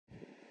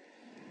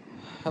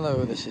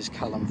Hello, this is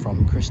Callum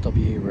from Chris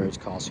W. Roads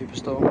Car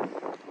Superstore.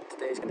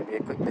 Today's going to be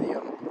a quick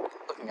video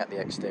looking at the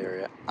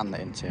exterior and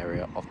the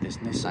interior of this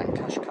Nissan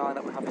Qashqai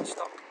that we have in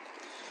stock.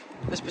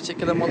 This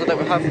particular model that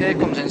we have here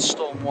comes in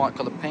storm white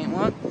coloured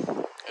paintwork.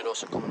 It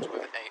also comes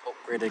with a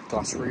upgraded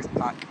glass roof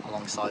pack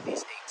alongside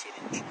these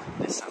 18-inch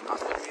Nissan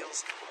alloy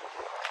wheels.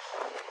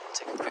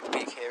 Take a quick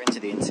peek here into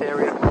the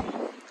interior.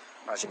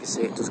 As you can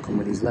see, it does come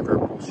with these leather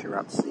upholstery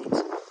wrapped seats. And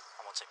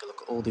we'll take a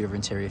look at all the other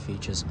interior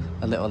features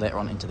a little later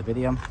on into the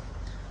video.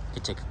 You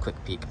take a quick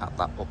peek at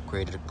that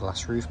upgraded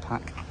glass roof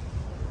pack.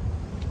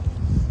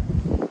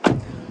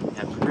 You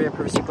have rear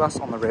privacy glass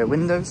on the rear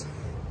windows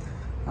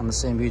and the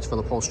same beautiful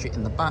upholstery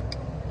in the back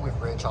with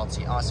rear child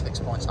seat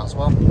ISOFIX points as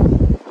well.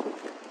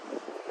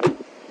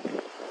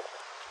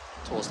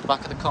 Towards the back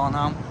of the car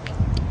now,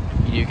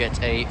 you do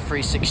get a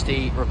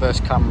 360 reverse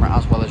camera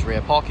as well as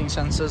rear parking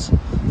sensors.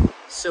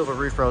 Silver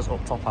roof rails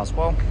up top as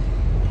well.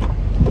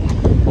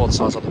 For the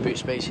size of the boot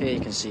space here, you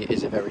can see it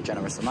is a very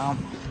generous amount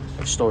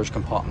with storage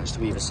compartments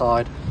to either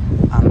side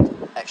and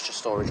extra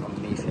storage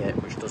underneath here,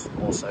 which does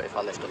also, if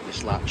I lift up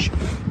this latch,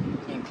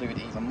 include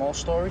even more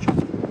storage.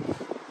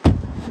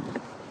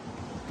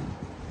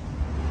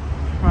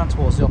 Around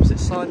towards the opposite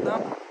side now,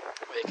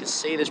 where you can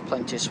see there's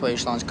plenty of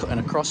swage lines cutting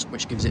across,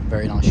 which gives it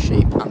very nice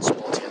shape and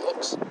sporty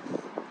looks. And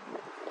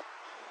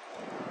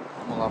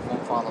we'll have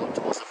one final look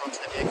towards the front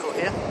of the vehicle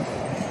here,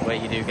 where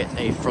you do get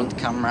a front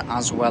camera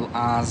as well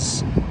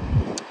as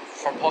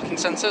front parking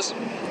sensors.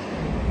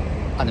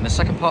 And in the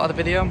second part of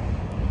the video,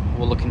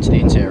 we'll look into the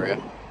interior.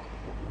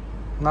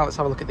 Now let's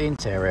have a look at the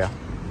interior.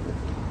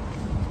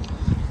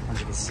 As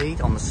you can see,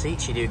 on the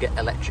seats you do get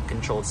electric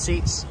controlled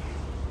seats.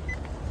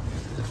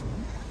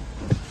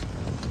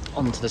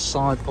 Onto the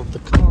side of the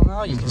car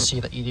now, you can see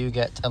that you do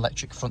get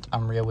electric front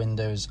and rear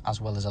windows as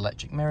well as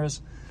electric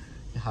mirrors.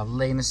 You have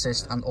lane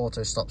assist and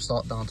auto stop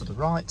start down to the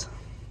right.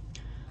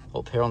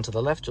 Up here onto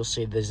the left, you'll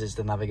see this is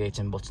the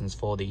navigating buttons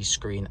for the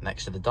screen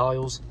next to the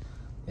dials.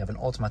 You have an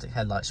automatic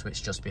headlight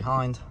switch just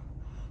behind,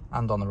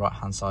 and on the right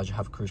hand side you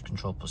have cruise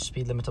control plus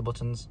speed limiter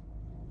buttons.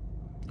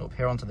 Up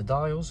here onto the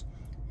dials,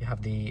 you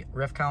have the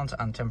rev counter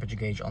and temperature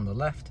gauge on the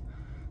left,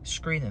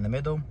 screen in the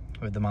middle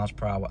with the miles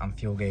per hour and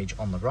fuel gauge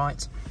on the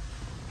right.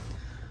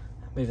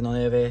 Moving on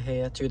over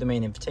here to the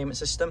main infotainment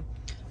system,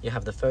 you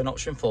have the phone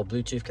option for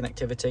Bluetooth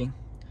connectivity,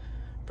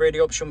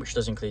 radio option which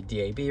does include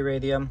DAB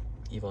radio.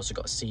 You've also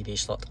got a CD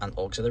slot and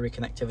auxiliary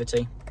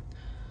connectivity.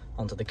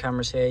 Onto the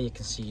cameras here, you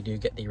can see you do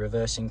get the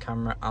reversing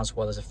camera as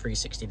well as a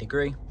 360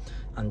 degree,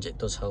 and it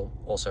does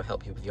also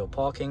help you with your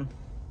parking.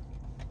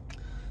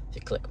 If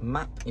you click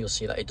map, you'll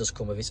see that it does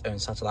come with its own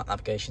satellite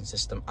navigation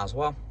system as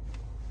well.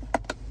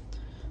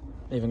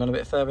 Moving on a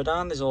bit further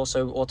down, there's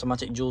also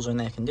automatic dual zone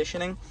air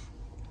conditioning,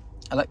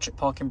 electric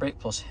parking brake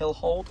plus hill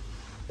hold.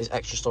 There's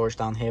extra storage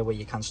down here where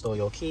you can store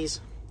your keys.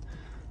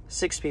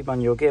 6-speed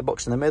manual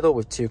gearbox in the middle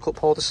with 2 cup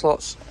holder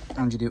slots,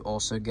 and you do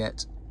also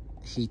get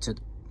heated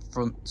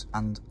front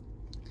and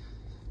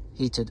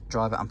heated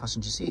driver and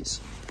passenger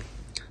seats,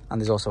 and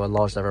there's also a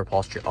large leather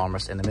upholstery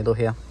armrest in the middle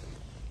here.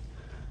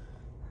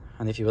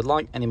 And if you would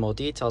like any more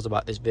details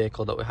about this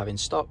vehicle that we have in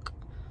stock,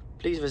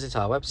 please visit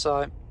our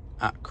website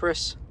at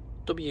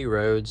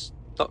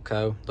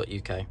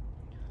chriswroads.co.uk.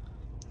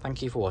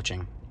 Thank you for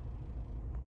watching.